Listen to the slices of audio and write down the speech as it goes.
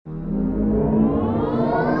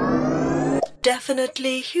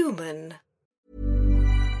definitely human.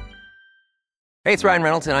 Hey, it's Ryan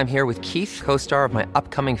Reynolds, and I'm here with Keith, co-star of my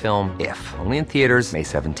upcoming film, If, only in theaters May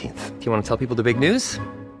 17th. Do you want to tell people the big news?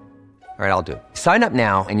 All right, I'll do it. Sign up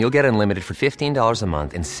now and you'll get unlimited for $15 a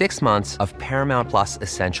month and 6 months of Paramount Plus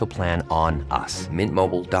Essential Plan on us.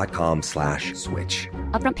 MintMobile.com/switch.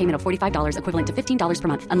 Upfront payment of $45 equivalent to $15 per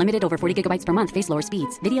month. Unlimited over 40 gigabytes per month. Face lower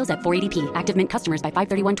speeds. Videos at 480p. Active Mint customers by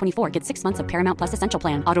 531.24 get 6 months of Paramount Plus Essential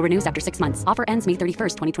Plan. Auto renews after 6 months. Offer ends May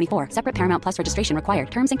 31st, 2024. Separate Paramount Plus registration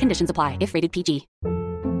required. Terms and conditions apply if rated PG.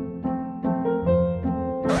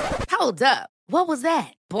 Hold up. What was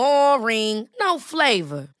that? Boring. No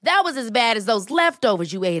flavor. That was as bad as those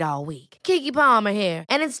leftovers you ate all week. Keke Palmer here,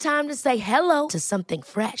 and it's time to say hello to something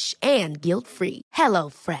fresh and guilt-free. Hello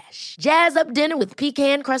Fresh. Jazz up dinner with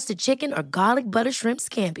pecan-crusted chicken or garlic butter shrimp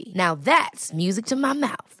scampi. Now that's music to my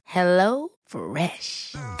mouth. Hello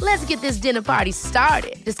Fresh. Let's get this dinner party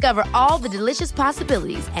started. Discover all the delicious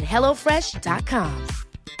possibilities at hellofresh.com.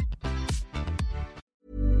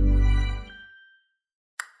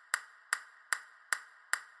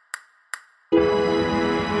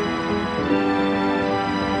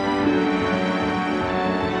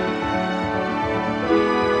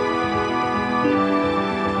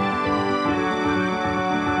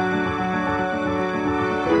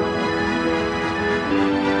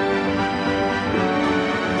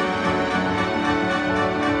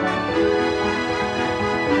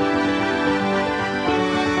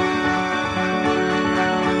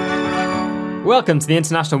 Welcome to the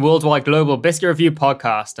International Worldwide Global Biscuit Review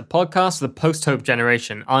Podcast, a podcast for the post-hope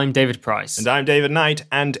generation. I'm David Price. And I'm David Knight,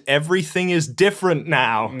 and everything is different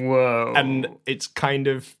now. Whoa. And it's kind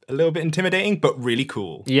of a little bit intimidating, but really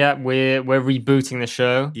cool. Yeah, we're rebooting the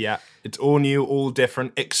show. Yeah, it's all new, all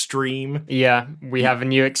different, extreme. Yeah, we have a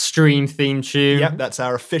new extreme theme tune. Yep, that's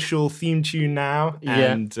our official theme tune now.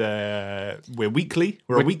 Yeah. And we're weekly.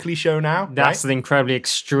 We're a weekly show now. That's right? an incredibly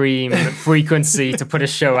extreme frequency to put a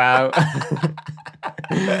show out.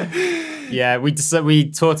 Yeah, we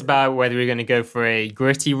talked about whether we were going to go for a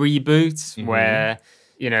gritty reboot where,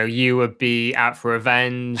 you know, you would be out for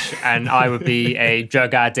revenge and I would be a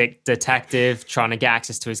drug addict detective trying to get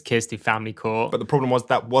access to his kids through family court. But the problem was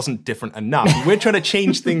that wasn't different enough. We're trying to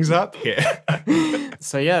change things up here.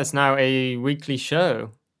 So yeah, it's now a weekly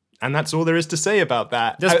show. And that's all there is to say about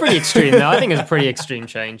that. That's pretty extreme, though. I think it's a pretty extreme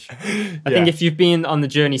change. I think if you've been on the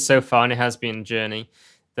journey so far, and it has been a journey,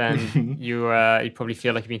 then you probably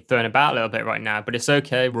feel like you've been thrown about a little bit right now. But it's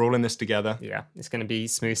okay. We're all in this together. Yeah, it's going to be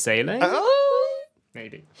smooth sailing.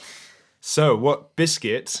 Maybe. So, what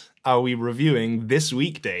biscuit are we reviewing this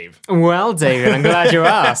week, Dave? Well, David, I'm glad you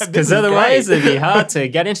asked, because otherwise it'd be hard to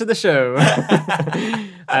get into the show.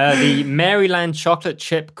 The Maryland chocolate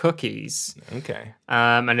chip cookies. Okay.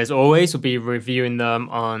 And as always, we'll be reviewing them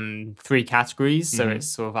on 3 categories. So it's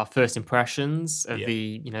sort of our first impressions of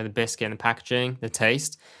the biscuit and the packaging, the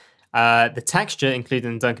taste, the texture,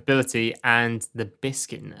 including the dunkability, and the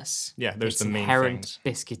biscuitness. Yeah, those are the main inherent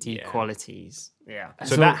things. biscuity qualities. Yeah.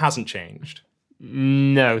 So that hasn't changed.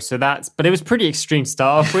 No, but it was pretty extreme to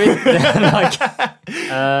start off with. Let's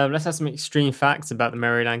have some extreme facts about the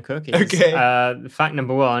Maryland cookies. Okay. Fact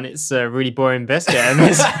number 1, it's a really boring biscuit. And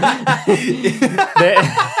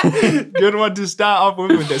Good one to start off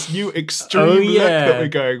with this new extreme look that we're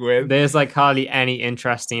going with. There's like hardly any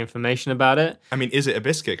interesting information about it. I mean, is it a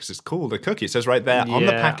biscuit? Because it's called a cookie. It says right there on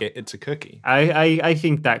the packet, it's a cookie. I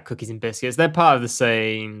think that cookies and biscuits, they're part of the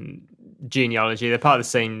same genealogy. They're part of the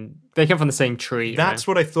same. They come from the same tree. That's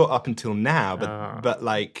what I thought up until now. But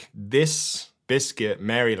like this biscuit,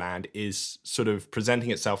 Maryland, is sort of presenting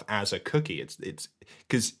itself as a cookie. It's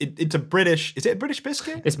because it's a British. Is it a British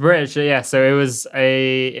biscuit? It's British. Yeah. So it was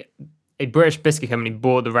a British biscuit company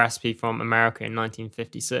bought the recipe from America in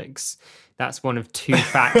 1956. That's one of 2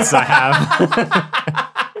 facts I have.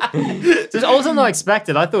 So it's also not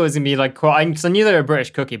expected. I thought it was going to be like quite, because I knew they were a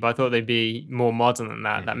British cookie, but I thought they'd be more modern than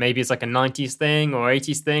that. That maybe it's like a 90s thing or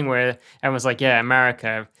 80s thing where everyone's like, yeah,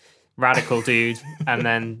 America, radical dude. And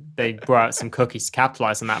then they brought out some cookies to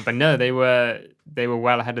capitalize on that. But no, they were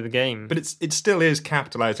well ahead of the game. But it still is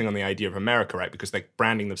capitalizing on the idea of America, right? Because they're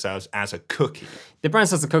branding themselves as a cookie. They brand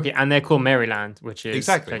themselves as a cookie, and they're called Maryland, which is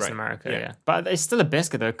exactly based right. in America. Yeah. Yeah. But it's still a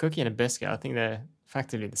biscuit, though. A cookie and a biscuit. I think they're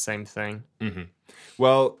effectively the same thing. Mm-hmm.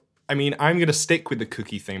 Well, I mean, I'm going to stick with the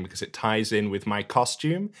cookie thing because it ties in with my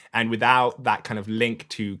costume, and without that kind of link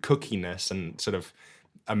to cookiness and sort of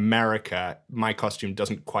America, my costume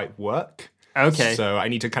doesn't quite work. Okay. So I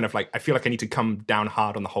need to kind of I feel like I need to come down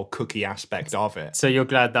hard on the whole cookie aspect of it. So you're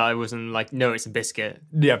glad that I wasn't like, no, it's a biscuit.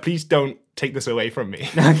 Yeah, please don't take this away from me.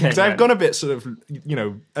 Okay. Because I've gone a bit sort of,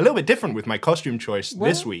 a little bit different with my costume choice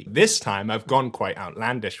this week. This time I've gone quite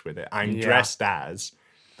outlandish with it. I'm dressed as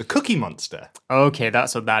the Cookie Monster. Okay,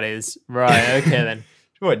 that's what that is. Right, okay then.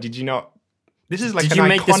 What, did you not? This is like Did an you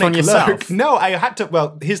make this one iconic yourself? look. No, I had to.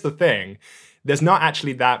 Well, here's the thing. There's not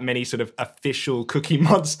actually that many sort of official Cookie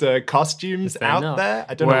Monster costumes out there.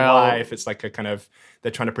 I don't know why, if it's like a kind of,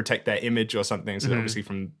 they're trying to protect their image or something. So obviously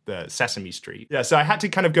from the Sesame Street. Yeah, so I had to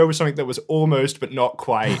kind of go with something that was almost but not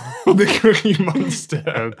quite the Cookie Monster.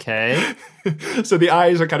 Okay. So the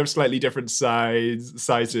eyes are kind of slightly different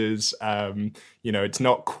sizes. It's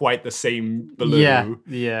not quite the same blue.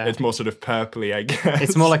 Yeah. It's more sort of purpley, I guess.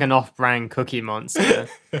 It's more like an off-brand Cookie Monster.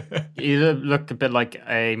 You look a bit like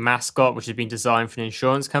a mascot which has been designed for an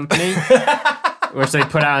insurance company, which they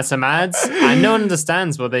put out in some ads. And no one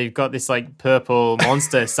understands why they've got this like purple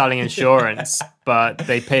monster selling insurance, but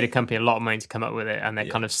they paid a company a lot of money to come up with it, and they're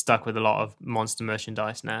kind of stuck with a lot of monster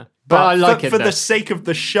merchandise now. But I like it for the sake of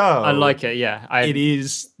the show. I like it, yeah. It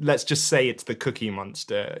is, let's just say it's the Cookie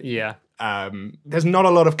Monster. Yeah. There's not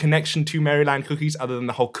a lot of connection to Maryland cookies other than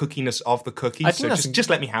the whole cookiness of the cookies. So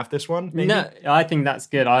just let me have this one, maybe. No, I think that's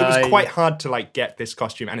good. It was quite hard to get this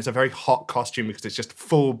costume, and it's a very hot costume because it's just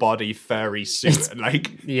full body furry suit.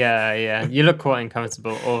 Yeah. You look quite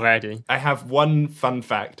uncomfortable already. I have one fun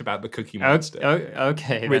fact about the Cookie Monster.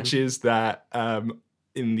 Okay. Which is that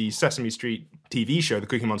in the Sesame Street TV show, the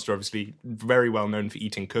Cookie Monster, obviously very well known for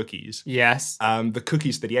eating cookies. Yes. The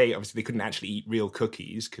cookies that he ate, obviously they couldn't actually eat real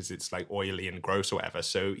cookies because it's like oily and gross or whatever.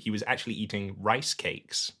 So he was actually eating rice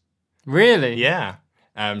cakes. Really? Yeah.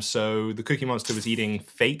 So the Cookie Monster was eating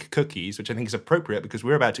fake cookies, which I think is appropriate because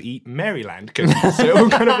we're about to eat Maryland cookies. So it all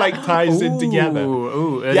kind of ties in together.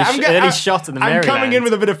 Early shot at the Maryland. I'm coming in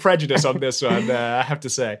with a bit of prejudice on this one, I have to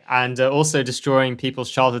say. And also destroying people's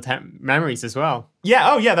childhood memories as well.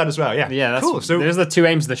 Yeah, that as well, yeah. Yeah, that's cool. So those are the two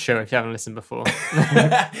aims of the show if you haven't listened before.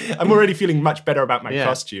 I'm already feeling much better about my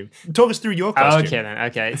costume. Talk us through your costume.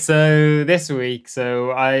 Okay. So this week,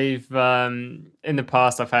 I've in the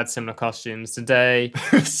past I've had similar costumes. Today,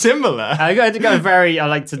 similar. I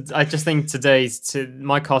just think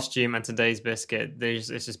my costume and today's biscuit, it's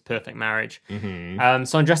just perfect marriage. Mm-hmm.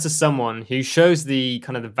 So I'm dressed as someone who shows the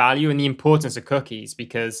kind of the value and the importance of cookies,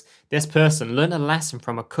 because this person learned a lesson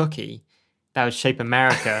from a cookie that would shape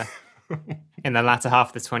America in the latter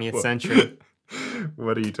half of the 20th century.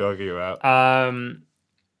 What are you talking about? I'm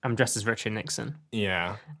dressed as Richard Nixon.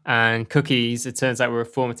 Yeah. And cookies, it turns out, were a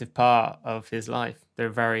formative part of his life. They're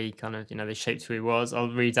very kind of, they shaped who he was. I'll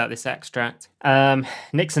read out this extract.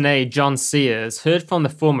 Nixon aide John Sears heard from the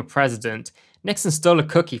former president Nixon stole a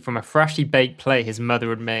cookie from a freshly baked plate his mother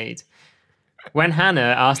had made. When Hannah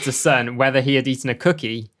asked her son whether he had eaten a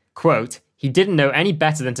cookie, quote, he didn't know any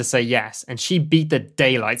better than to say yes, and she beat the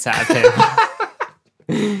daylights out of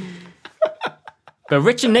him. But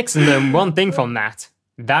Richard Nixon learned one thing from that.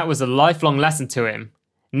 That was a lifelong lesson to him,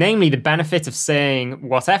 namely the benefit of saying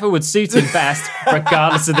whatever would suit him best,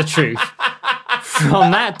 regardless of the truth. From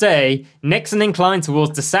that day, Nixon inclined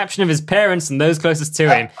towards deception of his parents and those closest to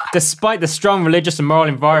him, despite the strong religious and moral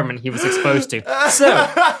environment he was exposed to. So...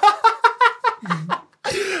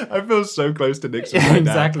 I feel so close to Nixon right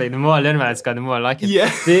exactly. now. The more I learn about this guy, the more I like him. Yeah.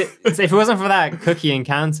 So if it wasn't for that cookie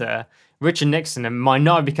encounter, Richard Nixon might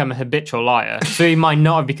not have become a habitual liar. So he might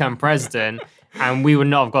not have become president, and we would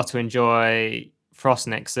not have got to enjoy Frost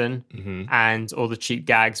Nixon and all the cheap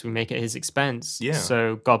gags we make at his expense. Yeah.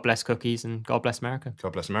 So God bless cookies and God bless America.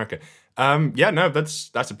 God bless America.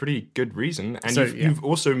 That's a pretty good reason. And you've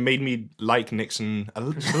also made me like Nixon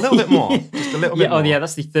just a little bit more. Just a little bit more. Oh, yeah,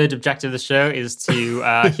 that's the third objective of the show, is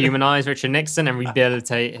to humanize Richard Nixon and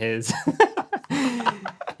rehabilitate his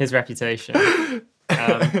his reputation.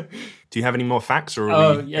 Do you have any more facts? Or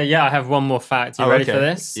I have one more fact. You ready for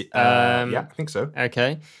this? Yeah, I think so.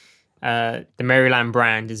 Okay. The Maryland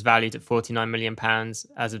brand is valued at £49 million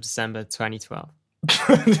as of December 2012.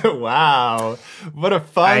 Wow, what a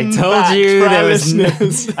fun I told you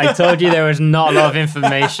there was not a lot of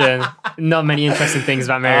information, not many interesting things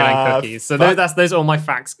about Maryland cookies. So those are all my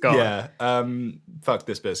facts gone. Yeah. Fuck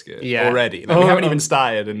this biscuit. Yeah. Already. We haven't even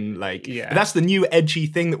started, and but that's the new edgy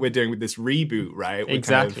thing that we're doing with this reboot, right?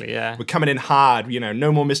 We're coming in hard,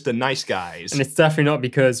 no more Mr. Nice Guys. And it's definitely not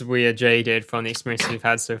because we are jaded from the experience we've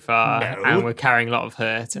had so far, and we're carrying a lot of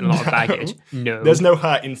hurt and a lot of baggage. No. There's no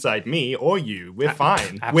hurt inside me or you. We're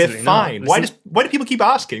fine. We're fine. Why do people keep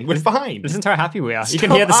asking? We're fine. Listen to how happy we are. You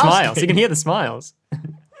can hear the smiles. You can hear the smiles.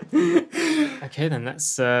 Okay, then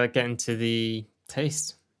let's get into the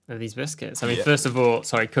taste of these biscuits. I mean, first of all,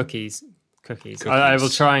 sorry, cookies. Cookies. I will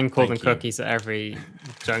try and call them cookies at every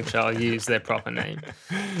juncture. I'll use their proper name.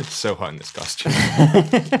 It's so hot in this costume.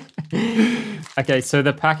 Okay, so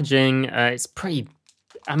the packaging, it's pretty...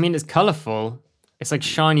 I mean, it's colourful. It's like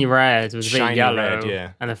shiny red with a bit yellow. Red,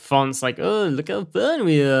 yeah. And the font's like, oh, look how fun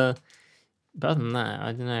we are. But other than that,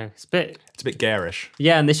 I don't know. It's a bit garish.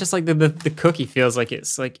 Yeah, and it's just like the cookie feels like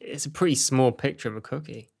it's a pretty small picture of a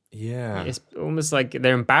cookie. Yeah. It's almost like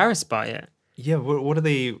they're embarrassed by it. Yeah, what are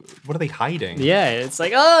they hiding? Yeah, it's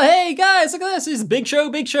like, oh, hey, guys, look at this. It's a big show.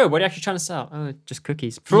 What are you actually trying to sell? Oh, just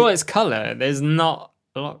cookies. For all its colour, there's not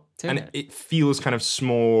a lot to it. And it feels kind of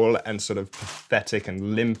small and sort of pathetic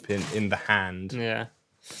and limp in the hand. Yeah.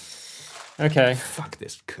 Okay. Fuck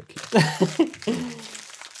this cookie.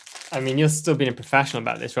 I mean, you're still being a professional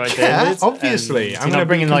about this, right, David? Yeah, obviously. I'm not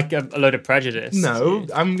bringing like a load of prejudice. No,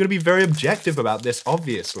 I'm going to be very objective about this,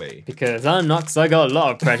 obviously. Because I'm not, because I got a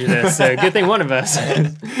lot of prejudice, so good thing one of us.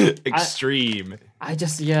 Extreme. I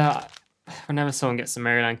just, whenever someone gets some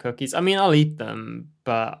Maryland cookies, I mean, I'll eat them,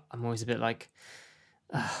 but I'm always a bit like,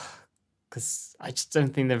 because I just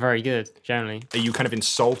don't think they're very good, generally. Are you kind of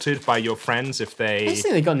insulted by your friends if they... I just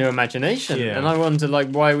think they got no imagination. Yeah. And I wonder, like,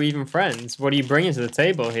 why are we even friends? What are you bringing to the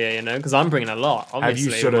table here, you know? Because I'm bringing a lot,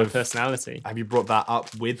 obviously, with my personality. Have you brought that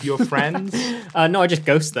up with your friends? No, I just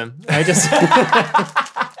ghost them. It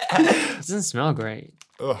doesn't smell great.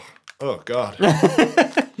 Oh, God.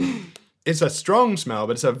 It's a strong smell,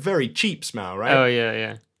 but it's a very cheap smell, right? Oh,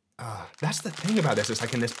 yeah. That's the thing about this. It's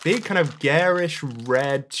like in this big kind of garish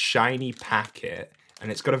red shiny packet,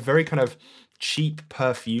 and it's got a very kind of cheap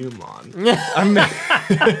perfume on.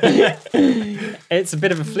 It's a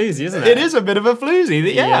bit of a floozy, isn't it? It is a bit of a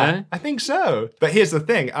floozy. Yeah, I think so. But here's the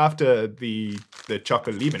thing. After the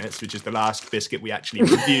chocolate Liebenitz, which is the last biscuit we actually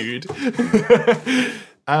reviewed,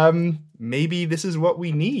 maybe this is what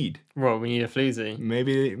we need. What, we need a floozy?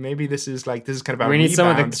 Maybe this is kind of our we need some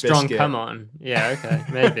of the strong biscuit. come on. Yeah, okay,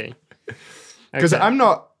 maybe. Because I'm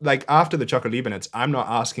not, like, after the chocolate Liebenitz, I'm not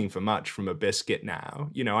asking for much from a biscuit now.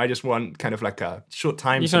 You know, I just want kind of like a short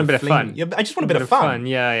time. You just want a bit of fun. Yeah, I just want a bit of fun.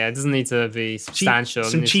 Yeah. It doesn't need to be substantial.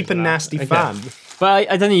 Some cheap and nasty fun. But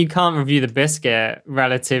I don't think you can't review the biscuit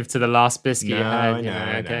relative to the last biscuit you had.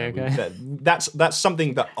 No. Okay. That's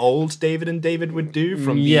something that old David and David would do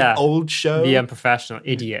from the old show. The unprofessional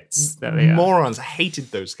idiots that they are. Morons. I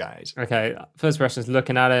hated those guys. Okay, first question is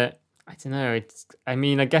looking at it. I don't know.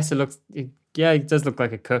 I guess it looks... it does look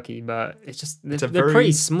like a cookie, but it's just they're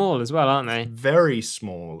pretty small as well, aren't they? Very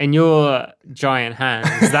small. In your giant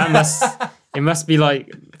hands, it must be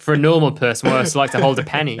like for a normal person what it's like to hold a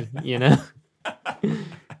penny, you know?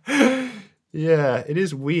 Yeah, it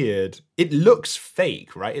is weird. It looks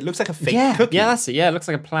fake, right? It looks like a fake cookie. Yeah, that's it. Yeah, it looks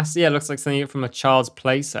like a plastic. Yeah, it looks like something from a child's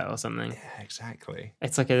play set or something. Yeah, exactly.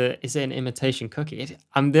 It's like is it an imitation cookie?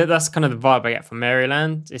 That's kind of the vibe I get from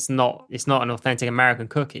Maryland. It's not an authentic American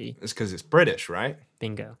cookie. It's because it's British, right?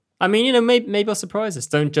 Bingo. I mean, you know, maybe I'll surprise us.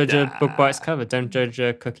 Don't judge a book by its cover. Don't judge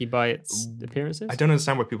a cookie by its appearances. I don't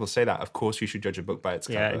understand why people say that. Of course, you should judge a book by its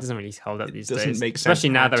cover. Yeah, it doesn't really hold up these days. It doesn't make sense. Especially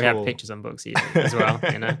now that we have pictures on books as well,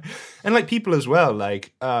 you know? And like people as well,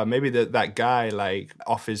 like maybe that guy like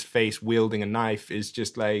off his face wielding a knife is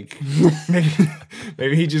just like,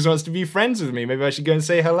 maybe he just wants to be friends with me. Maybe I should go and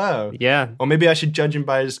say hello. Yeah. Or maybe I should judge him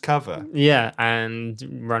by his cover. Yeah, and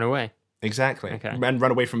run away. Exactly. Okay. And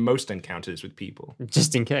run away from most encounters with people.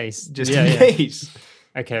 Just in case. Just in case.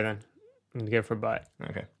 Okay, then. I'm going to go for a bite.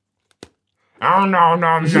 Okay. Oh, no.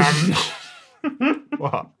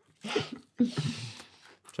 What?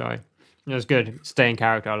 Sorry. It was good. Stay in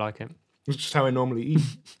character. I like it. It's just how I normally eat.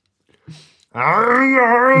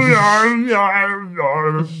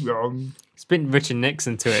 It's been Richard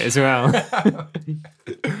Nixon to it as well.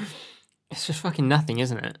 It's just fucking nothing,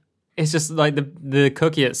 isn't it? It's just like the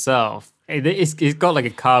cookie itself. It's got like a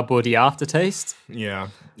cardboardy aftertaste. Yeah,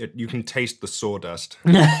 you can taste the sawdust.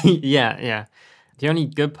 Yeah. The only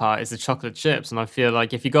good part is the chocolate chips, and I feel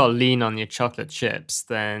like if you got to lean on your chocolate chips,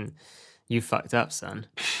 then you fucked up, son.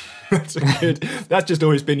 That's good. That's just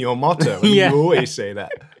always been your motto. You always say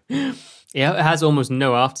that. Yeah, it has almost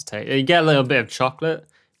no aftertaste. You get a little bit of chocolate,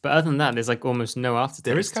 but other than that, there's like almost no aftertaste.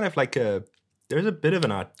 There is kind of like there's a bit of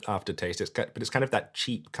an aftertaste. But it's kind of that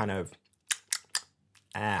cheap kind of.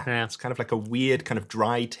 It's kind of like a weird kind of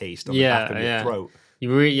dry taste on the back of your throat.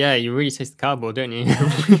 You really taste the cardboard, don't you?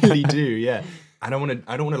 You really do, yeah. I don't want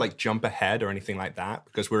to like jump ahead or anything like that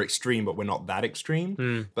because we're extreme, but we're not that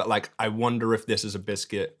extreme. But like, I wonder if this is a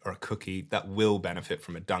biscuit or a cookie that will benefit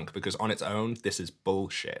from a dunk because on its own, this is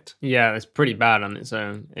bullshit. Yeah, it's pretty bad on its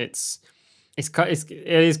own. it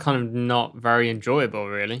is kind of not very enjoyable,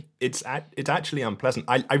 really. It's actually unpleasant.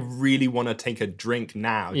 I really want to take a drink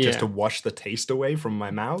now just to wash the taste away from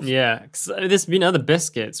my mouth. Yeah, 'cause there's been other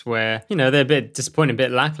biscuits where, they're a bit disappointing, a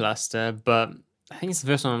bit lackluster, but I think it's the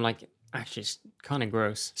first one I'm like, actually, it's kind of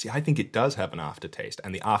gross. See, I think it does have an aftertaste,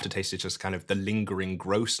 and the aftertaste is just kind of the lingering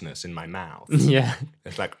grossness in my mouth. Yeah.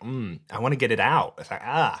 It's like, I want to get it out. It's like,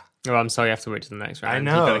 Oh, I'm sorry, you have to wait to the next round. I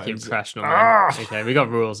know. You gotta keep professional, man. Okay, we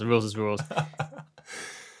got rules. The rules is rules.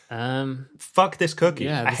 Fuck this cookie.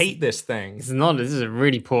 Yeah, I hate this thing. This is a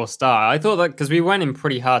really poor start. I thought that because we went in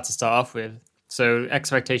pretty hard to start off with, so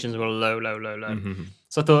expectations were low. Mm-hmm.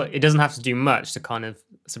 So I thought it doesn't have to do much to kind of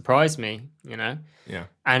surprise me, Yeah.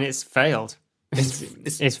 And it's failed.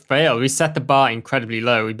 It's failed. We set the bar incredibly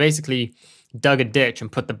low. We basically dug a ditch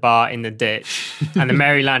and put the bar in the ditch, and the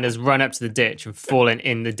Marylanders run up to the ditch and fallen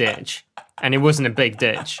in the ditch. And it wasn't a big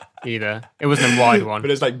ditch either. It wasn't a wide one.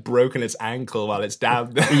 But it's like broken its ankle while it's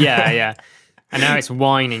down there. Yeah. And now it's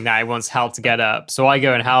whining that it wants help to get up. So I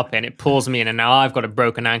go and help it, and it pulls me in, and now I've got a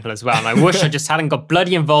broken ankle as well. And I wish I just hadn't got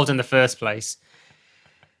bloody involved in the first place.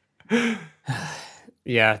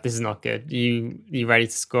 Yeah, this is not good. You ready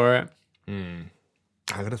to score it?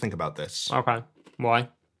 I gotta think about this. Okay. Why?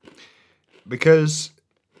 Because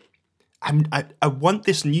I want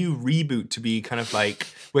this new reboot to be kind of like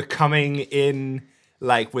we're coming in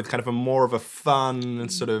like with kind of a more of a fun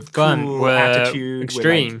sort of cool attitude.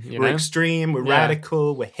 Extreme. We're extreme. We're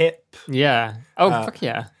radical. We're hip. Yeah. Oh, fuck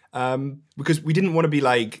yeah. Because we didn't want to be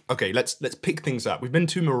like, okay, let's pick things up. We've been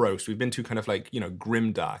too morose. We've been too kind of like,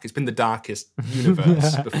 grim dark. It's been the darkest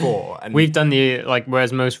universe before. And we've done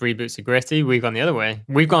whereas most reboots are gritty, we've gone the other way.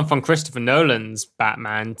 We've gone from Christopher Nolan's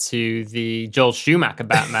Batman to the Joel Schumacher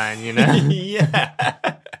Batman,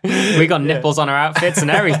 Yeah. We got nipples on our outfits and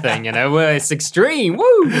everything, where it's extreme.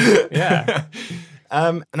 Woo! Yeah.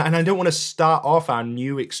 And I don't want to start off our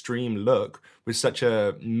new extreme look with such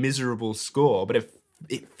a miserable score, but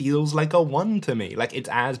it feels like a 1 to me. Like it's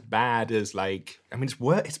as bad as it's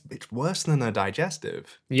worse than a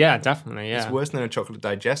digestive. Yeah, definitely. Yeah, it's worse than a chocolate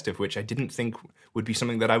digestive, which I didn't think would be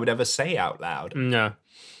something that I would ever say out loud. No,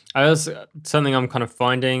 something I'm kind of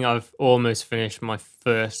finding. I've almost finished my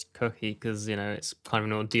first cookie because it's kind of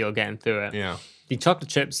an ordeal getting through it. Yeah, the chocolate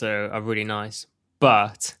chips though are really nice,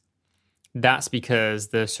 but that's because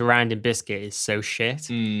the surrounding biscuit is so shit.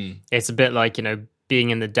 It's a bit like being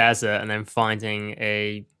in the desert and then finding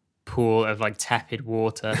a pool of tepid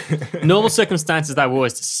water. Normal circumstances, that water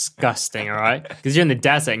is disgusting, all right? Because you're in the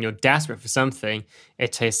desert and you're desperate for something.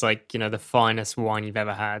 It tastes like, the finest wine you've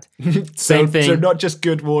ever had. Same thing. So not just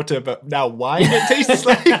good water, but now wine it tastes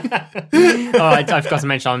like? I forgot to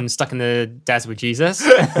mention I'm stuck in the desert with Jesus.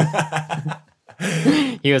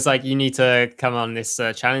 He was like, you need to come on this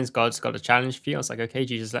challenge. God's got a challenge for you. I was like, okay,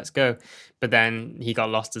 Jesus, let's go. But then he got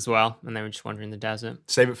lost as well, and they were just wandering the desert.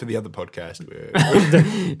 Save it for the other podcast.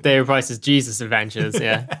 David Price's Jesus Adventures,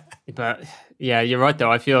 yeah. But yeah, you're right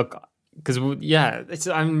though. I feel because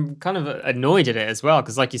I'm kind of annoyed at it as well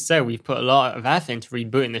because, like you said, we've put a lot of effort into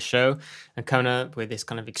rebooting the show and coming up with this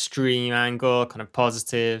kind of extreme angle, kind of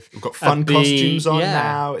positive. We've got fun costumes on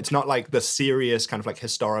now. It's not like the serious kind of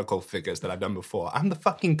historical figures that I've done before. I'm the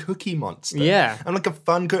fucking Cookie Monster. Yeah, I'm like a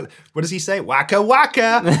fun. What does he say? Waka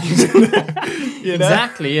waka.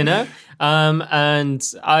 Exactly. And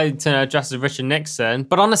I turned out dressed as Richard Nixon,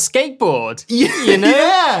 but on a skateboard.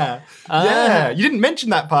 Yeah. You didn't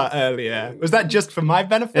mention that part earlier. Was that just for my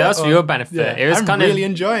benefit? Yeah, that's for your benefit. Yeah. It was I'm kind really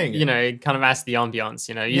of enjoying it. It kind of adds to the ambiance.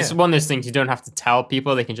 It's one of those things you don't have to tell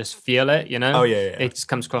people; they can just feel it. Oh yeah. It just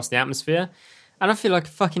comes across the atmosphere, and I feel like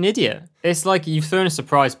a fucking idiot. It's like you've thrown a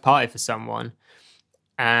surprise party for someone.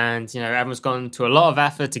 And, everyone's gone to a lot of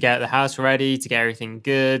effort to get the house ready, to get everything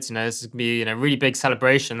good. This is going to be, a really big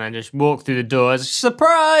celebration. And just walk through the doors,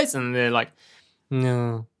 surprise! And they're like,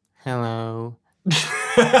 no, hello.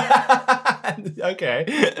 Okay.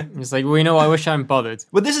 It's like, well, I wish I hadn't bothered.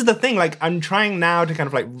 Well, this is the thing. I'm trying now to kind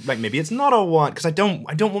of like maybe it's not a 1 because I don't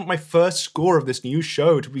want my first score of this new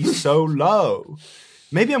show to be so low.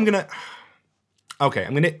 Maybe I'm going to... Okay,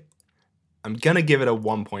 I'm going to give it a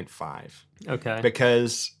 1.5. Okay.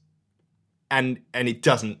 Because, and it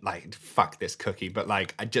doesn't fuck this cookie, but I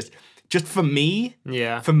just for me,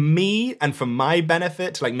 for me and for my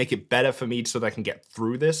benefit to make it better for me so that I can get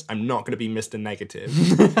through this, I'm not going to be Mr. Negative.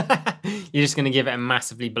 You're just going to give it a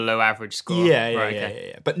massively below average score.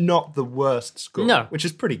 Yeah. But not the worst score. No. Which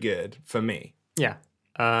is pretty good for me. Yeah.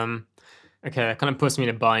 Okay, that kind of puts me in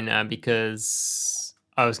a bind now because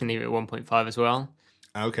I was going to give it a 1.5 as well.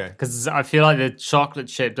 Okay. Because I feel like the chocolate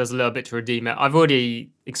chip does a little bit to redeem it. I've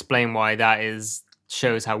already explained why that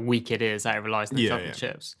shows how weak it is that it relies on the chocolate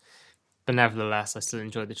chips. but nevertheless, I still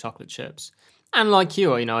enjoy the chocolate chips. And like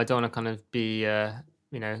you, I don't want to kind of be,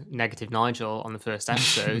 negative Nigel on the first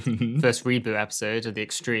episode, first reboot episode of the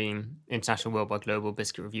Extreme International Worldwide Global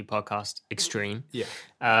Biscuit Review Podcast, Extreme. Yeah.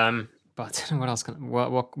 But I don't know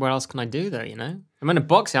what else can I do though, I'm in a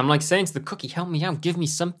box here. I'm like saying to the cookie, help me out, give me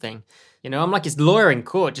something. I'm like his lawyer in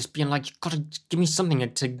court, just being like, you've got to give me something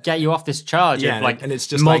to get you off this charge of like and it's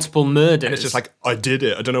just multiple murders. And it's just like, I did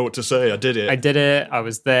it. I don't know what to say. I did it. I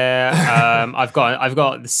was there. I've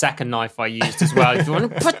got the second knife I used as well. If you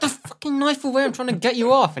want to put the fucking knife away, I'm trying to get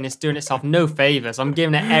you off. And it's doing itself no favors. I'm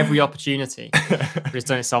giving it every opportunity, but it's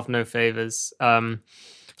doing itself no favors. I'm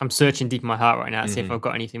searching deep in my heart right now to see if I've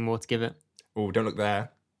got anything more to give it. Oh, don't look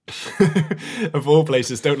there. Of all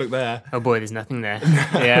places, don't look there. Oh boy, there's nothing there.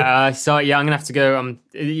 I'm gonna have to go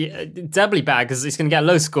doubly bad because it's gonna get a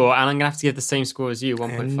low score, and I'm gonna have to give the same score as you,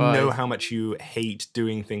 1.5. I know how much you hate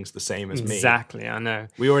doing things the same as me. Exactly, I know.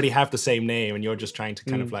 We already have the same name, and you're just trying to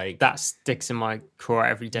kind of like that sticks in my core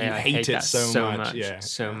every day. I hate it that so much.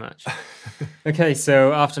 So much. Okay,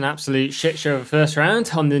 so after an absolute shit show of the first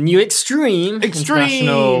round on the new Extreme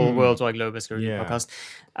International Worldwide Global Biscuit Review Podcast,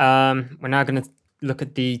 we're now gonna look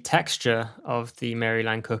at the texture of the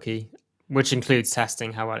Maryland cookie, which includes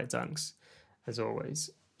testing how well it dunks, as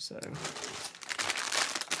always. So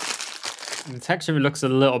the texture looks a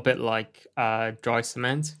little bit like dry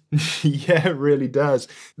cement. Yeah, it really does.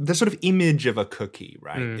 The sort of image of a cookie,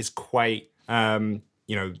 right, is quite, they're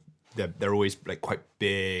always like quite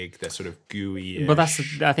big. They're sort of gooey. But I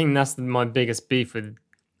think that's my biggest beef with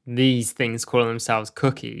these things calling themselves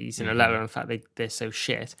cookies, let alone the fact they're so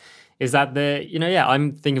shit. Is that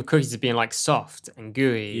I'm thinking of cookies as being like soft and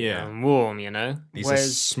gooey and warm, These are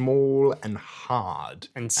small and hard.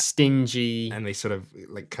 And stingy. And they sort of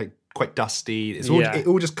like quite dusty. It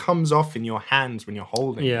all just comes off in your hands when you're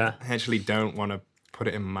holding it. I actually don't want to put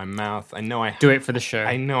it in my mouth. I know I do it for the show.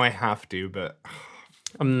 I know I have to, but...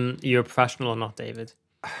 You're a professional or not, David?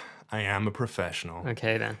 I am a professional.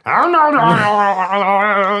 Okay, then.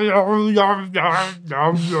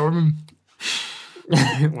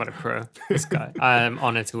 What a pro, this guy. I am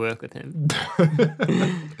honored to work with him.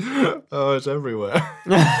 Oh, it's everywhere.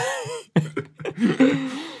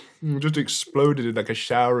 Just exploded in like a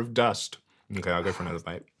shower of dust. Okay, I'll go for another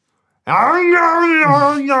bite.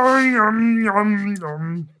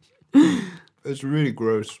 It's really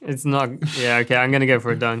gross. It's not... Yeah, okay, I'm going to go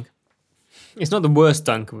for a dunk. It's not the worst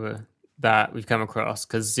dunk that we've come across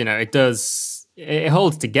because, it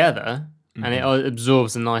holds together. And it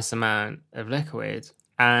absorbs a nice amount of liquid.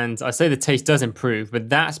 And I say the taste does improve, but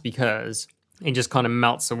that's because it just kind of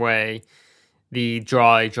melts away the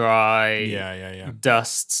dry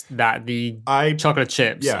dust that the chocolate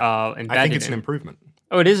chips are embedded in. I think it's an improvement.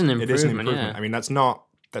 Oh, it is an improvement. It is an improvement. Yeah. I mean, that's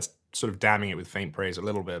sort of damning it with faint praise a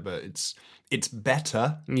little bit, but it's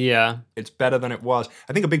better. Yeah. It's better than it was.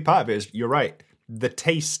 I think a big part of it is, you're right, the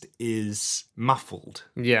taste is muffled.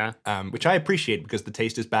 Yeah. Which I appreciate because the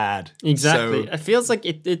taste is bad. Exactly. So... It feels like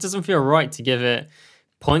it doesn't feel right to give it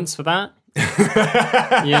points for that.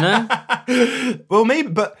 Well, maybe,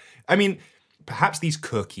 but I mean, perhaps these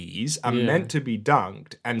cookies are meant to be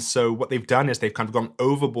dunked. And so what they've done is they've kind of gone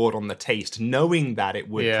overboard on the taste, knowing that it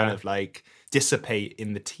would kind of like dissipate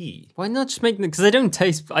in the tea. Why not just make them, because they don't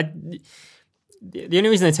taste... The only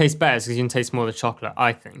reason they taste better is because you can taste more of the chocolate,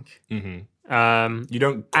 I think. Mm-hmm. You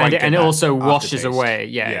don't quite and it also washes aftertaste.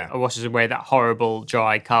 Away, it washes away that horrible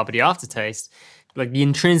dry carboty aftertaste. Like the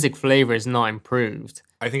intrinsic flavor is not improved.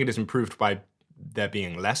 I think it is improved by there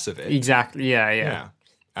being less of it. Exactly. Yeah.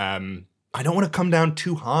 I don't want to come down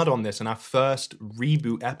too hard on this in our first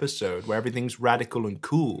reboot episode where everything's radical and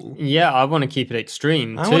cool. Yeah, I want to keep it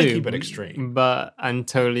extreme too. I want to keep it extreme, and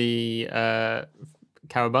totally.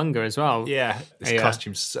 Cowabunga as well. Yeah, this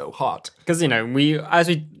costume's so hot. Because, in the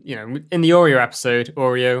Oreo episode,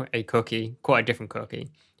 Oreo, a cookie, quite a different cookie.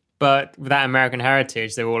 But with that American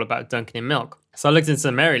heritage, they were all about dunking in milk. So I looked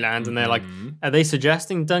into Maryland and they're like, are they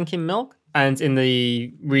suggesting dunking milk? And in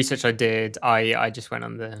the research I did, I just went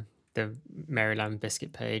on the Maryland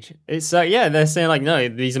biscuit page. It's they're saying like, no,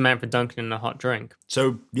 these are meant for dunking in a hot drink.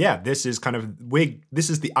 So this is kind of this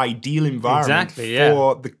is the ideal environment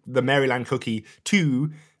for the Maryland cookie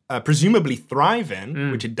to presumably thrive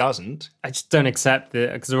in, which it doesn't. I just don't accept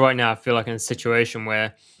it because right now I feel like in a situation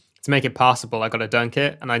where to make it passable, I got to dunk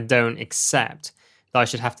it, and I don't accept that I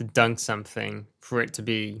should have to dunk something for it to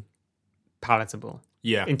be palatable.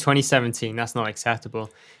 Yeah. In 2017, that's not acceptable.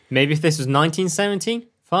 Maybe if this was 1917.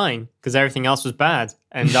 Fine, because everything else was bad,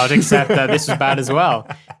 and I'd accept that this was bad as well.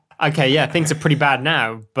 Okay, yeah, things are pretty bad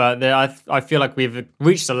now, but I feel like we've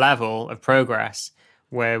reached a level of progress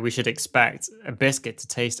where we should expect a biscuit to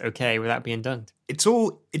taste okay without being dunked. It's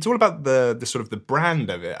all about the sort of the brand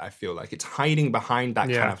of it. I feel like it's hiding behind that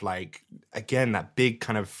kind of like, again, that big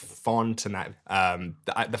kind of font and that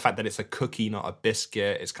the fact that it's a cookie, not a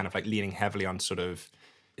biscuit. It's kind of like leaning heavily on sort of.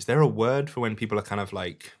 Is there a word for when people are kind of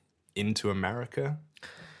like into America?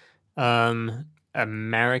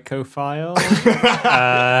 Americophile.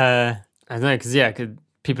 I don't know, because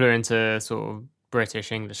people are into sort of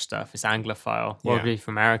British English stuff. It's Anglophile. What would be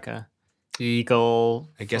from America? Eagle.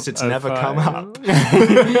 I guess it's never come up.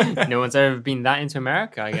 No one's ever been that into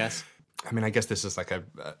America, I guess. I mean, I guess this is like a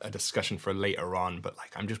discussion for later on, but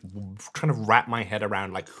like I'm just trying to wrap my head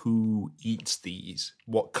around like who eats these,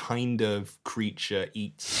 what kind of creature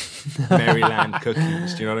eats Maryland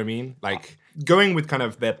cookies. Do you know what I mean? Like going with kind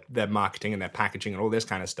of their marketing and their packaging and all this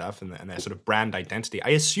kind of stuff and their sort of brand identity. I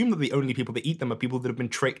assume that the only people that eat them are people that have been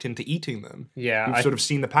tricked into eating them. Yeah, who've sort of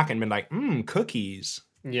seen the packet and been like, cookies.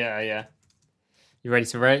 Yeah. You ready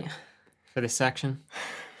to rate for this section?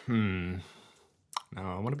 No,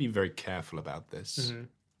 I want to be very careful about this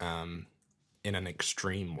in an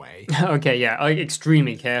extreme way. Okay, yeah,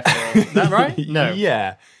 extremely careful. Is that right? No.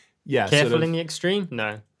 Yeah. Careful sort of, in the extreme?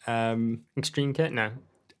 No. Extreme care? No.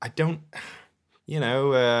 I don't,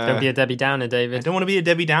 don't be a Debbie Downer, David. I don't want to be a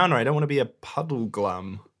Debbie Downer. I don't want to be a puddle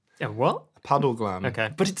glum. A what? A puddle glum.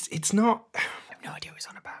 Okay. But it's not. I have no idea what he's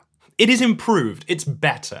on about. It is improved. It's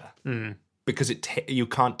better. Because you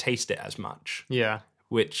can't taste it as much. Yeah.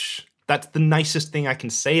 Which... That's the nicest thing I can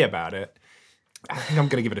say about it. I think I'm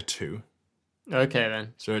going to give it a 2. Okay,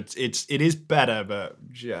 then. So it is better,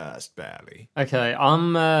 but just barely. Okay, I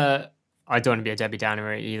don't want to be a Debbie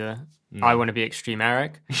Downer either. No. I want to be Extreme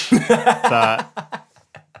Eric. But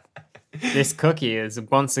this cookie has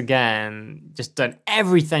once again just done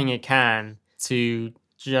everything it can to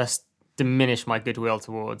just diminish my goodwill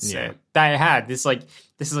towards it that I had. This is like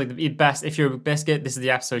the best. If you're a biscuit, this is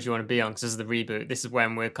the episode you want to be on because this is the reboot. This is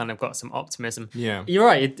when we've kind of got some optimism. Yeah, you're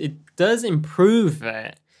right. It does improve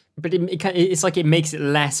it, but it's like it makes it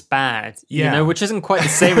less bad. Yeah, you know, which isn't quite the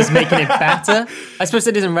same as making it better. I suppose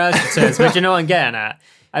it is in relative terms, but you know what I'm getting at.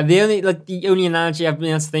 And the only analogy I've been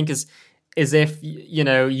able to think is if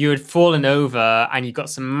you had fallen over and you got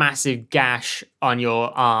some massive gash on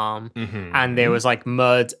your arm and there was like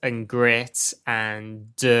mud and grit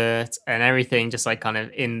and dirt and everything just like kind of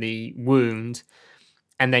in the wound,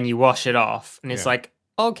 and then you wash it off and it's like,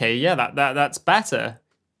 okay, that's better,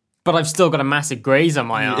 but I've still got a massive graze on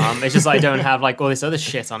my arm. It's just I don't have like all this other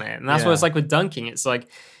shit on it. And that's what it's like with dunking. It's like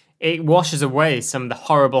it washes away some of the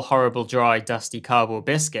horrible dry dusty cardboard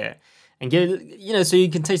biscuit and so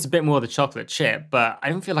you can taste a bit more of the chocolate chip, but I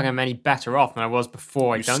don't feel like I'm any better off than I was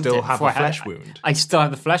before I dunked it. You still have a flesh wound. I still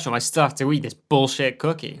have the flesh wound. I still have to eat this bullshit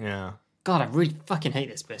cookie. Yeah. God, I really fucking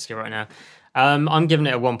hate this biscuit right now. I'm giving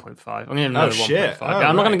it a 1.5. I'm going to give it another 1.5.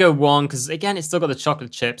 I'm not going to go 1 because, again, it's still got the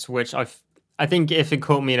chocolate chips, which I think if it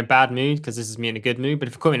caught me in a bad mood, because this is me in a good mood, but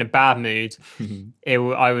if it caught me in a bad mood, I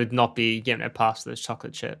would not be giving it a pass for those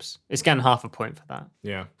chocolate chips. It's getting half a point for that.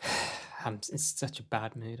 Yeah. It's such a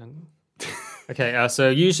bad mood. Okay, so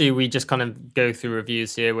usually we just kind of go through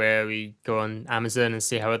reviews here where we go on Amazon and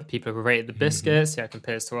see how other people have rated the biscuits, see how it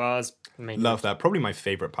compares to ours. Love that. Probably my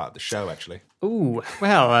favorite part of the show, actually. Ooh,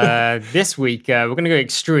 well, this week we're going to go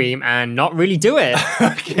extreme and not really do it.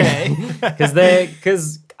 Okay.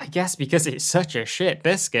 Because it's such a shit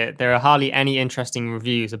biscuit, there are hardly any interesting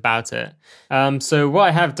reviews about it. So what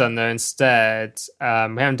I have done, though, instead, we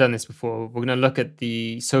haven't done this before, we're going to look at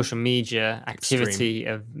the social media activity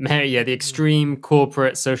of the extreme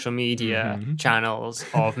corporate social media channels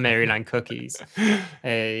of Maryland Cookies,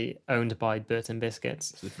 owned by Burton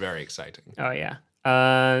Biscuits. This is very exciting. Oh, yeah.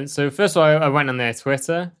 So first of all, I went on their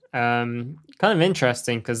Twitter. Kind of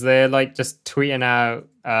interesting because they're like just tweeting out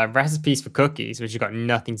recipes for cookies, which have got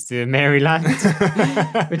nothing to do with Maryland,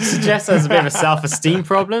 which suggests there's a bit of a self-esteem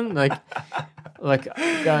problem. Like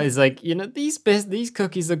guys, these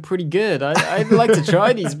cookies look pretty good. I'd like to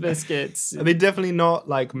try these biscuits. Are they definitely not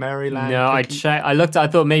like Maryland? No, I checked. I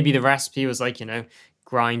thought maybe the recipe was like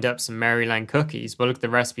grind up some Maryland cookies. But look at the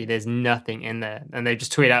recipe. There's nothing in there, and they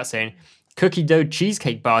just tweet out saying, "Cookie dough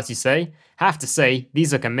cheesecake bars, you say? Have to say,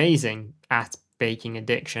 these look amazing." At Baking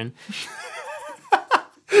Addiction.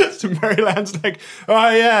 So Maryland's like, oh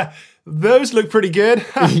yeah, those look pretty good.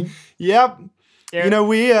 Yep.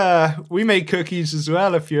 Yeah. We make cookies as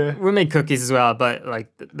well. We make cookies as well, but like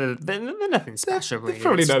they're nothing special. They're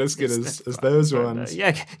probably not as good as those ones.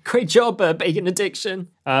 Yeah, great job, Baking Addiction.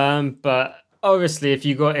 But obviously, if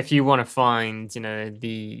you want to find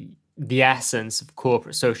the the essence of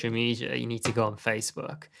corporate social media, you need to go on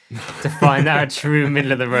Facebook to find out true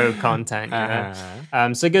middle of the road content. You know?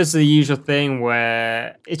 So it goes to the usual thing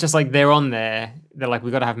where it's just like they're on there. They're like, we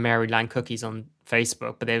got to have Maryland cookies on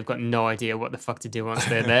Facebook, but they've got no idea what the fuck to do once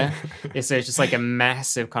they're there. So it's just like a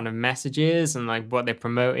massive kind of messages and like what they're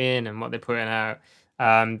promoting and what they're putting out.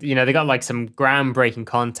 You know, they got like some groundbreaking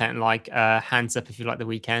content like hands up if you like The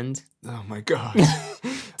Weeknd. Oh my God.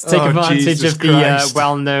 To take advantage of the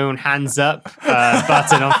well-known hands up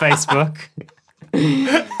button on Facebook.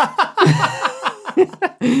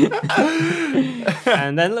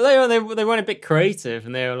 And then later on, they went a bit creative,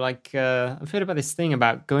 and they were like, I've heard about this thing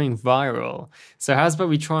about going viral. So how's about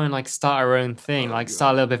we try and like start our own thing, like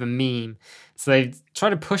start a little bit of a meme. So they tried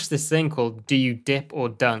to push this thing called Do You Dip or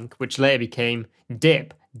Dunk, which later became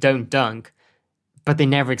Dip, Don't Dunk. But they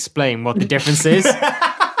never explain what the difference is.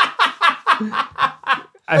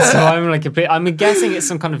 And so I'm guessing it's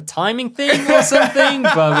some kind of timing thing or something,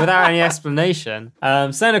 but without any explanation.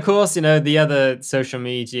 So then, of course, you know, the other social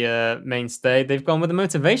media mainstay, they've gone with a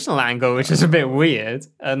motivational angle, which is a bit weird.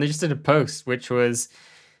 And they just did a post, which was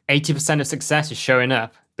 80% of success is showing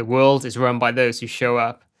up. The world is run by those who show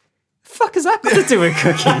up. The fuck has that got to do with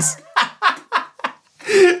cookies?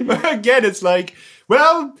 Again, it's like,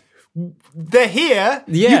 well, they're here.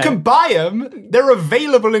 Yeah. You can buy them. They're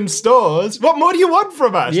available in stores. What more do you want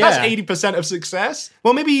from us? Yeah. That's 80% of success.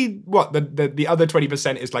 Well, maybe what the other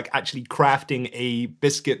 20% is like actually crafting a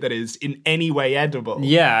biscuit that is in any way edible.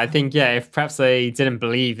 Yeah, I think, if perhaps they didn't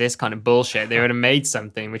believe this kind of bullshit, they would have made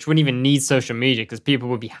something which wouldn't even need social media because people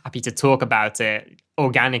would be happy to talk about it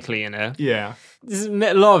organically, you know? Yeah.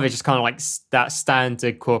 A lot of it just kind of like that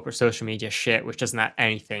standard corporate social media shit, which doesn't add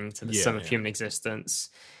anything to the sum of human existence.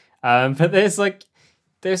 But there's a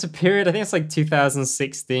period, I think it's like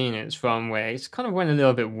 2016 it's from, where it kind of went a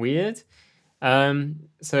little bit weird.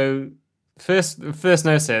 So the first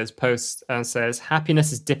note says,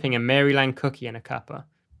 happiness is dipping a Maryland cookie in a cuppa.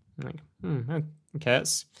 I'm like, okay,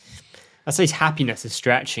 I say happiness is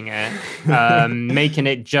stretching it. Making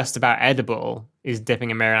it just about edible is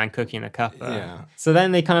dipping a Maryland cookie in a cuppa. Yeah. So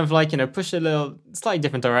then they kind of like, you know, push a little slightly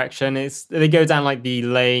different direction. They go down like the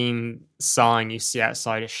lame sign you see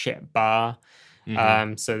outside a shit bar.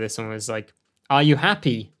 Mm-hmm. So this one was like, are you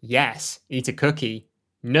happy? Yes. Eat a cookie.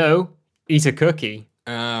 No. Eat a cookie.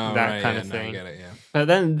 Oh, that kind of thing. I get it, yeah. But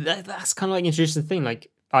then that's kind of like introducing the thing, like,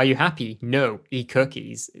 are you happy? No. Eat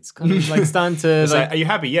cookies. It's kind of like starting to like, are you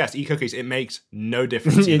happy? Yes. Eat cookies. It makes no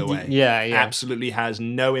difference either way. Yeah. Absolutely has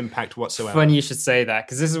no impact whatsoever. Funny you should say that,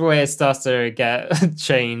 because this is where it starts to get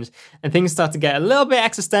changed and things start to get a little bit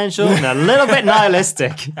existential and a little bit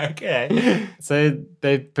nihilistic. Okay. So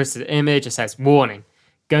they posted an image. It says, warning,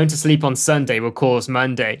 going to sleep on Sunday will cause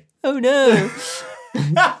Monday. Oh no.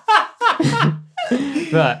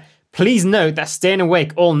 But please note that staying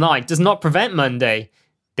awake all night does not prevent Monday.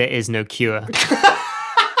 There is no cure.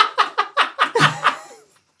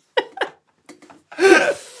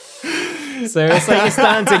 So it's like you're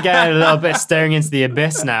starting to get a little bit staring into the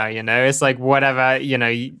abyss now, you know? It's like whatever, you know,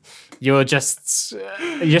 you're just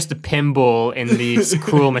a pinball in this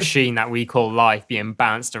cruel machine that we call life, being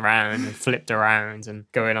bounced around and flipped around and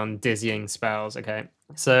going on dizzying spells, okay?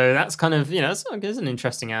 So that's kind of, you know, it's an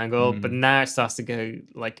interesting angle, but now it starts to go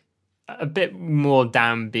like a bit more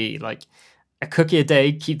downbeat, like a cookie a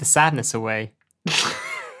day, keep the sadness away.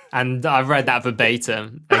 And I've read that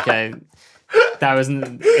verbatim. Okay. That was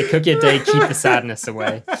a cookie a day, keep the sadness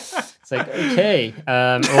away. It's like, okay.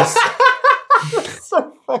 Also,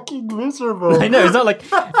 so fucking miserable. I know, it's not like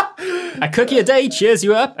a cookie a day cheers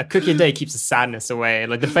you up. A cookie a day keeps the sadness away.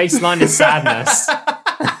 Like the baseline is sadness.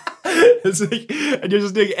 It's like, and you're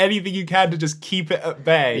just doing anything you can to just keep it at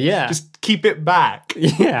bay. Yeah. Just keep it back.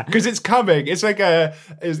 Yeah. Because it's coming. It's like an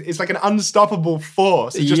unstoppable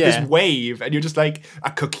force. It's just this wave. And you're just like,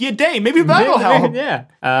 a cookie a day. Maybe that'll help. Yeah.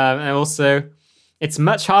 And also, it's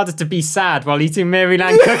much harder to be sad while eating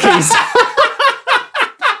Maryland cookies.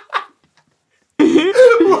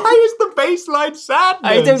 Why is the baseline sadness?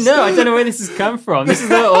 I don't know. I don't know where this has come from. This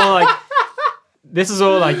is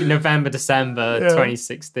all like November, December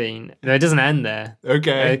 2016. No, it doesn't end there.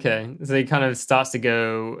 Okay. So it kind of starts to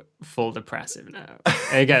go full depressive now.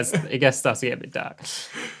 It starts to get a bit dark.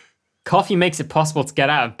 Coffee makes it possible to get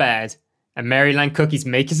out of bed, and Maryland cookies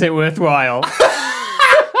makes it worthwhile.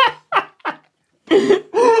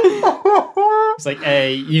 It's like,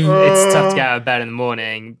 it's tough to get out of bed in the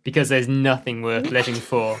morning because there's nothing worth living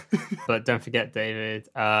for. But don't forget, David,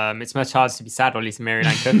 it's much harder to be sad while eating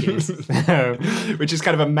Maryland cookies. Which is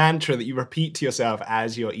kind of a mantra that you repeat to yourself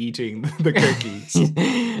as you're eating the cookies.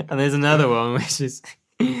 And there's another one, which is,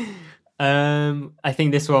 I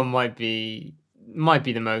think this one might be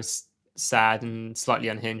the most sad and slightly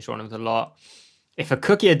unhinged one of the lot. If a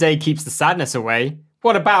cookie a day keeps the sadness away,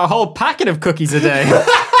 what about a whole packet of cookies a day?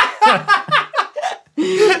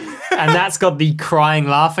 And that's got the crying,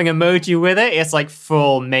 laughing emoji with it. It's like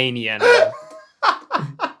full mania now.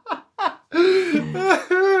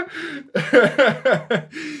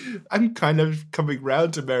 I'm kind of coming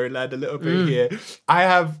round to Maryland a little bit here. I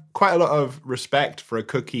have quite a lot of respect for a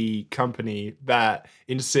cookie company that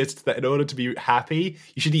insists that in order to be happy,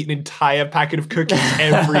 you should eat an entire packet of cookies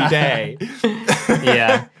every day.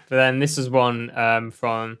 Yeah, but then this is one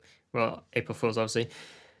from, well, April Fool's, obviously.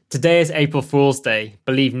 Today is April Fool's Day.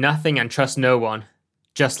 Believe nothing and trust no one,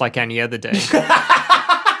 just like any other day.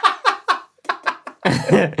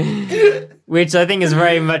 Which I think is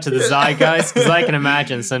very much of the zeitgeist, because I can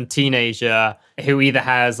imagine some teenager who either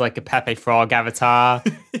has like a Pepe Frog avatar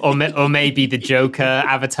or maybe the Joker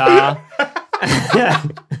avatar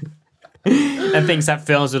and thinks that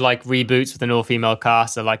films with like reboots with an all-female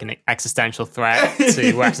cast are like an existential threat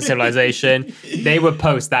to Western civilization. They would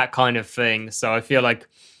post that kind of thing. So I feel like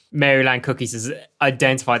Maryland Cookies has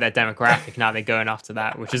identified that demographic. Now they're going after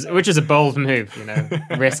that, which is a bold move,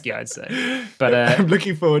 risky, I'd say. But I'm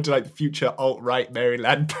looking forward to like future alt-right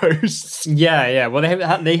Maryland posts. Yeah. Well,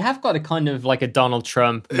 they have got a kind of like a Donald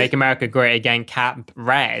Trump "Make America Great Again" cap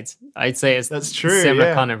red. I'd say that's true.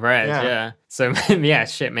 Similar kind of red. Yeah. So yeah,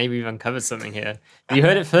 shit. Maybe we've uncovered something here. You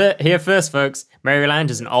heard it here first, folks.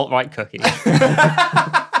 Maryland is an alt-right cookie.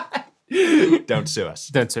 Don't sue us.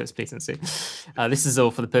 Don't sue us, please don't sue. This is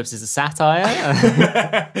all for the purposes of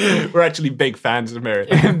satire. We're actually big fans of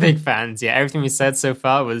America. Big fans, yeah. Everything we said so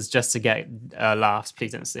far was just to get laughs.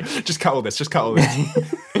 Please don't sue. Just cut all this.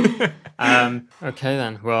 Okay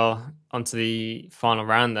then. Well, on to the final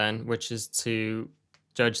round then, which is to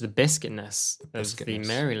judge the biscuitness of the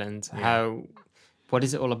Maryland. Yeah. What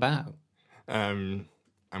is it all about? I'm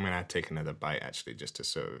going to take another bite, actually, just to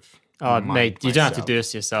sort of... Oh, mate, you don't have to do this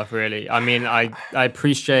to yourself, really. I mean, I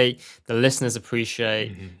appreciate, the listeners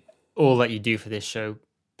appreciate all that you do for this show.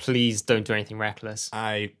 Please don't do anything reckless.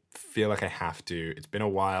 I feel like I have to. It's been a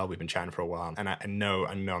while. We've been chatting for a while. And I know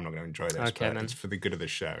I'm not going to enjoy this. Okay, but then. It's for the good of the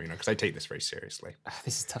show, because I take this very seriously.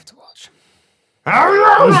 This is tough to watch.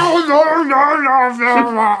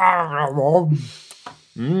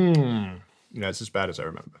 It's as bad as I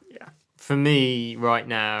remember. Yeah. For me, right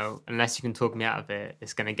now, unless you can talk me out of it,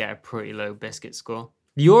 it's going to get a pretty low biscuit score.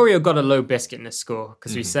 The Oreo got a low biscuitness score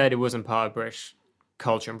because we said it wasn't part of British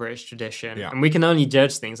culture and British tradition. Yeah. And we can only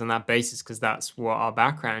judge things on that basis because that's what our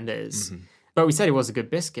background is. But we said it was a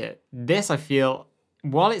good biscuit. This, I feel,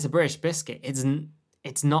 while it's a British biscuit,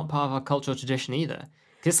 it's not part of our cultural tradition either.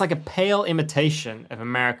 Because it's like a pale imitation of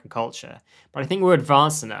American culture. But I think we're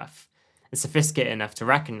advanced enough and sophisticated enough to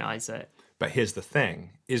recognize it. But here's the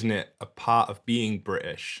thing, isn't it a part of being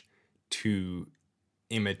British to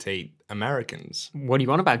imitate Americans? What do you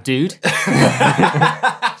want about, dude?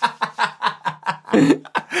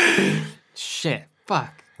 Shit,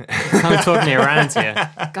 fuck. Kind of talking me around here.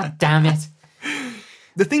 God damn it.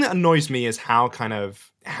 The thing that annoys me is how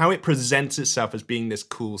it presents itself as being this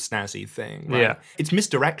cool, snazzy thing. Right? Yeah. It's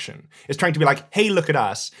misdirection. It's trying to be like, hey, look at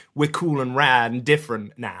us. We're cool and rad and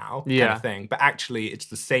different now, kind of thing. But actually, it's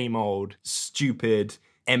the same old, stupid,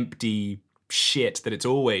 empty shit that it's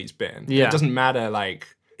always been. Yeah. It doesn't matter,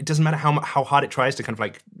 how hard it tries to kind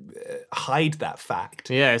of hide that fact.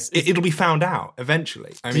 Yeah. It'll be found out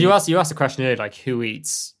eventually. I mean, you asked the question earlier, who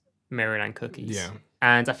eats Maryland cookies? Yeah.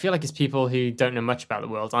 And I feel like it's people who don't know much about the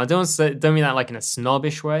world. And I don't mean that in a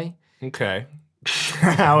snobbish way. Okay.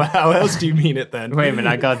 How else do you mean it then? Wait a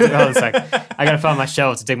minute, hold on a sec. I gotta find my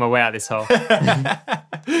shovel to dig my way out of this hole. But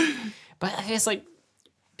I guess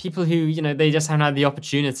people who, they just haven't had the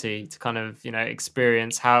opportunity to kind of,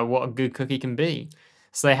 experience what a good cookie can be.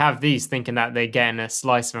 So they have these thinking that they're getting a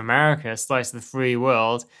slice of America, a slice of the free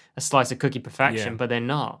world, a slice of cookie perfection, but they're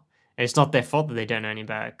not. It's not their fault that they don't know any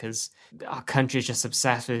better because our country is just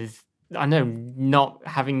obsessed with, not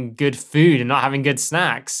having good food and not having good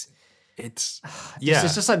snacks. It's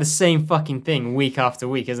just the same fucking thing week after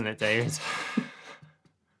week, isn't it, David?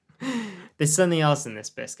 There's something else in this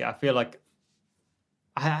biscuit. I feel like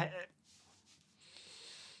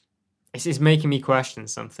it's making me question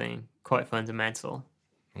something quite fundamental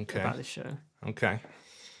about the show. Okay.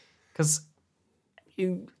 Because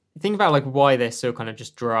think about why they're so kind of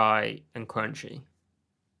just dry and crunchy.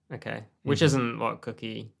 Okay. Which isn't what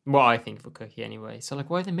I think of a cookie anyway. So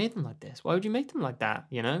why have they made them like this? Why would you make them like that?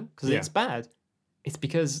 Because it's bad. It's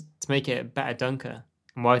because to make it a better dunker.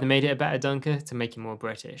 And why have they made it a better dunker? To make it more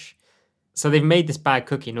British. So they've made this bad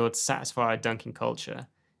cookie in order to satisfy our dunking culture.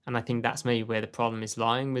 And I think that's maybe where the problem is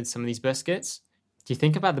lying with some of these biscuits. Do you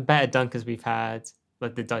think about the better Dunkers we've had,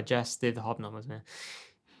 like the Digestive, the Hobnobbles, the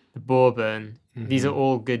Bourbon? These are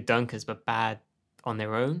all good Dunkers, but bad on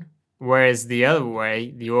their own. Whereas the other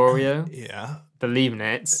way, the Oreo, the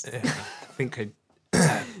Leibniz, I think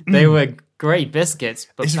they were great biscuits.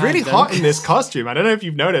 But it's really hot in this costume. I don't know if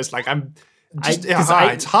you've noticed. Like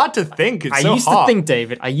it's hard to think. It's so hot. I used to think,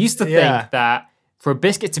 David. I used to think that for a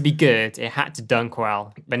biscuit to be good, it had to dunk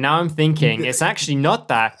well. But now I'm thinking it's actually not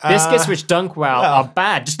that. Biscuits which dunk well are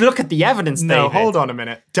bad. Just look at the evidence, David. No, hold on a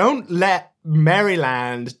minute. Don't let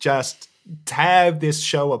Maryland just tear this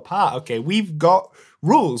show apart. Okay, we've got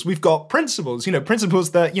rules. We've got principles.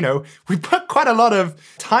 Principles that, we put quite a lot of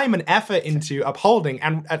time and effort into upholding.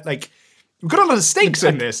 And we've got a lot of stakes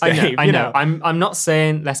in this, Dave. I know. I'm not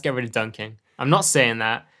saying let's get rid of dunking. I'm not saying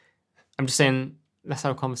that. I'm just saying let's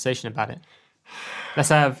have a conversation about it. Let's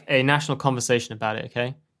have a national conversation about it,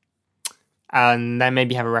 okay? And then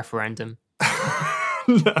maybe have a referendum.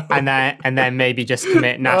 No. And then maybe just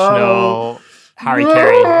commit national Harry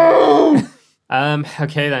Carey.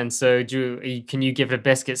 Okay then. So can you give it a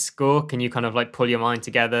biscuit score? Can you kind of pull your mind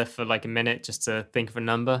together for a minute just to think of a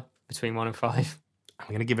number between 1 and 5?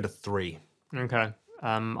 I'm gonna give it a 3. Okay.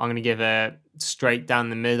 I'm gonna give it straight down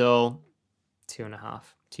the middle 2.5,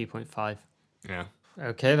 2.5. Yeah.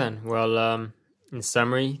 Okay then. Well, in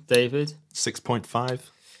summary, David, 6.5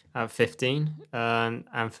 out of 15,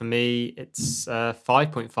 and for me, it's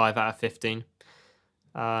 5.5 out of 15.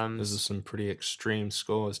 Those are some pretty extreme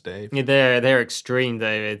scores, Dave. Yeah, they're extreme,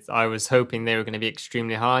 David. I was hoping they were going to be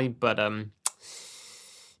extremely high, but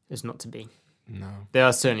it's not to be. No, they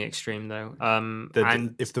are certainly extreme though.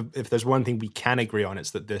 And if there's one thing we can agree on,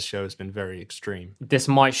 it's that this show has been very extreme. This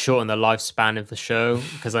might shorten the lifespan of the show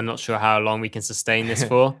because I'm not sure how long we can sustain this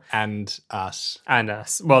for. and us.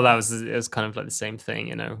 Well, it was kind of like the same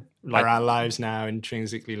thing, Are our lives now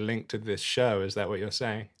intrinsically linked to this show? Is that what you're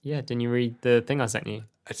saying? Yeah. Didn't you read the thing I sent you?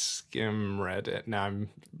 I read it. Now I'm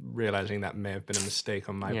realizing that may have been a mistake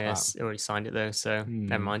on my part. Yes, already signed it though, so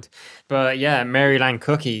never mind. But yeah, Maryland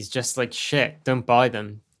cookies, just like shit. Don't buy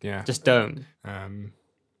them. Yeah. Just don't.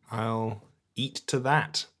 I'll eat to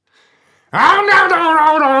that.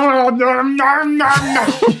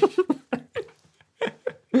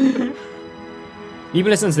 You've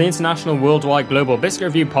been listening to the International Worldwide Global Biscuit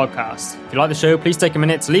Review podcast. If you like the show, please take a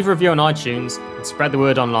minute to leave a review on iTunes and spread the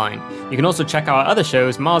word online. You can also check out our other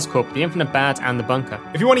shows, Mars Corp, The Infinite Bad, and The Bunker.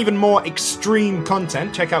 If you want even more extreme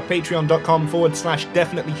content, check out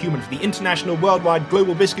patreon.com/definitelyhuman for the International Worldwide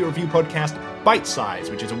Global Biscuit Review podcast, Bite Size,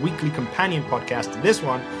 which is a weekly companion podcast to this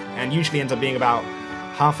one, and usually ends up being about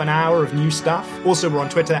half an hour of new stuff. Also, we're on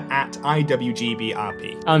Twitter at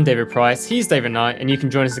IWGBRP. I'm David Price, he's David Knight, and you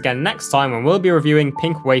can join us again next time when we'll be reviewing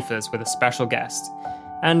Pink Wafers with a special guest.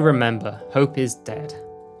 And remember, hope is dead.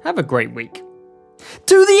 Have a great week.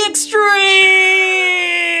 To the extreme!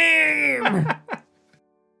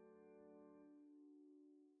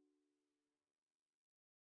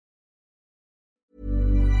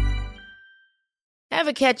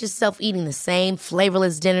 Ever catch yourself eating the same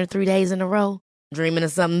flavorless dinner 3 days in a row? Dreaming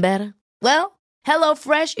of something better? Well,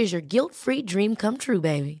 HelloFresh is your guilt-free dream come true,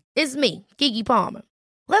 baby. It's me, Keke Palmer.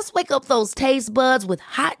 Let's wake up those taste buds with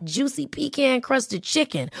hot, juicy pecan-crusted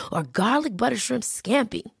chicken or garlic butter shrimp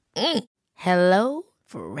scampi. Hello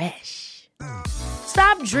Fresh.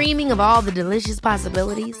 Stop dreaming of all the delicious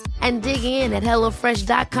possibilities and dig in at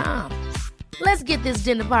HelloFresh.com. Let's get this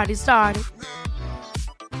dinner party started.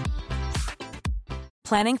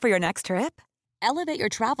 Planning for your next trip? Elevate your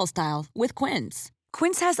travel style with Quince.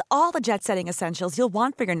 Quince has all the jet-setting essentials you'll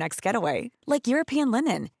want for your next getaway, like European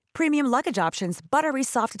linen, premium luggage options, buttery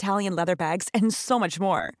soft Italian leather bags, and so much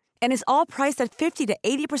more. And is all priced at 50 to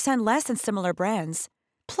 80% less than similar brands.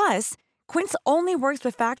 Plus, Quince only works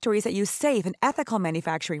with factories that use safe and ethical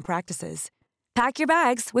manufacturing practices. Pack your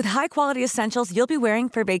bags with high-quality essentials you'll be wearing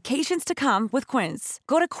for vacations to come with Quince.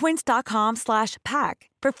 Go to quince.com/pack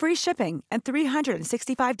for free shipping and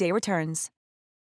 365-day returns.